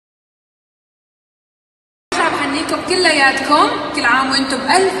أهنيكم كلياتكم، كل عام وأنتم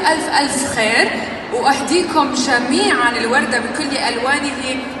بألف ألف ألف خير، وأهديكم جميعا الوردة بكل ألوانه،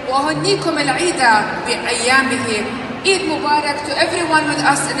 وأهنيكم العيد بأيامه. Eid Mubarak to everyone with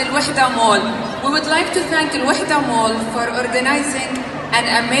us in Al Wahda Mall. We would like to thank Al Wahda Mall for organizing an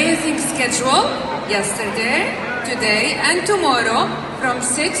amazing schedule yesterday, today and tomorrow from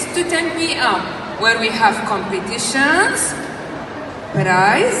 6 to 10 p.m. where we have competitions,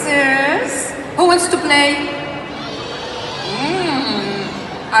 prizes. Who wants to play?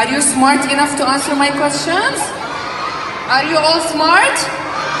 Are you smart enough to answer my questions? Are you all smart?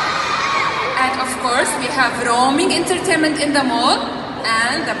 And of course, we have roaming entertainment in the mall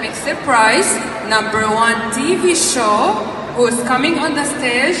and the big surprise, #1 TV show who is coming on the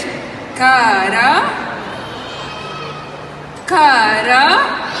stage, Kara.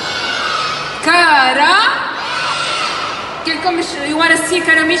 You want to see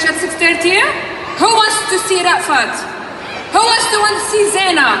Karamish at 6:30? Who wants to see Rafat? Who wants to see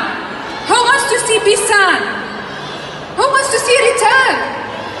Zena? Who wants to see Bisan? Who wants to see Rital?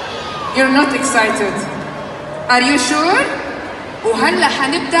 You're not excited. Are you sure? وهلا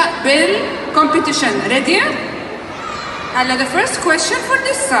حنبدأ بالcompetition. Ready? هلا the first question for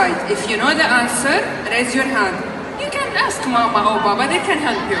this side. If you know the answer, raise your hand. You can ask Mama or Baba, they can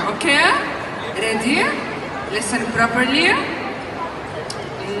help you, okay? Ready? Listen properly.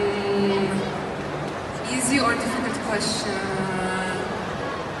 Easy or difficult question?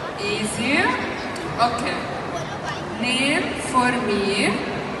 Easy? Okay. Name for me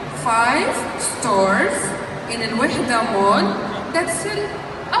 5 stores in Al Wahda Mall that sell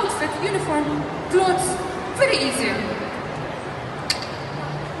outfit, uniform, clothes. Very easy.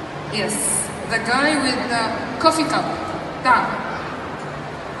 Yes, the guy with the coffee cup. تعال.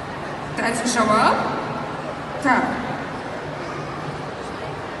 تعرف الجواب؟ تعال.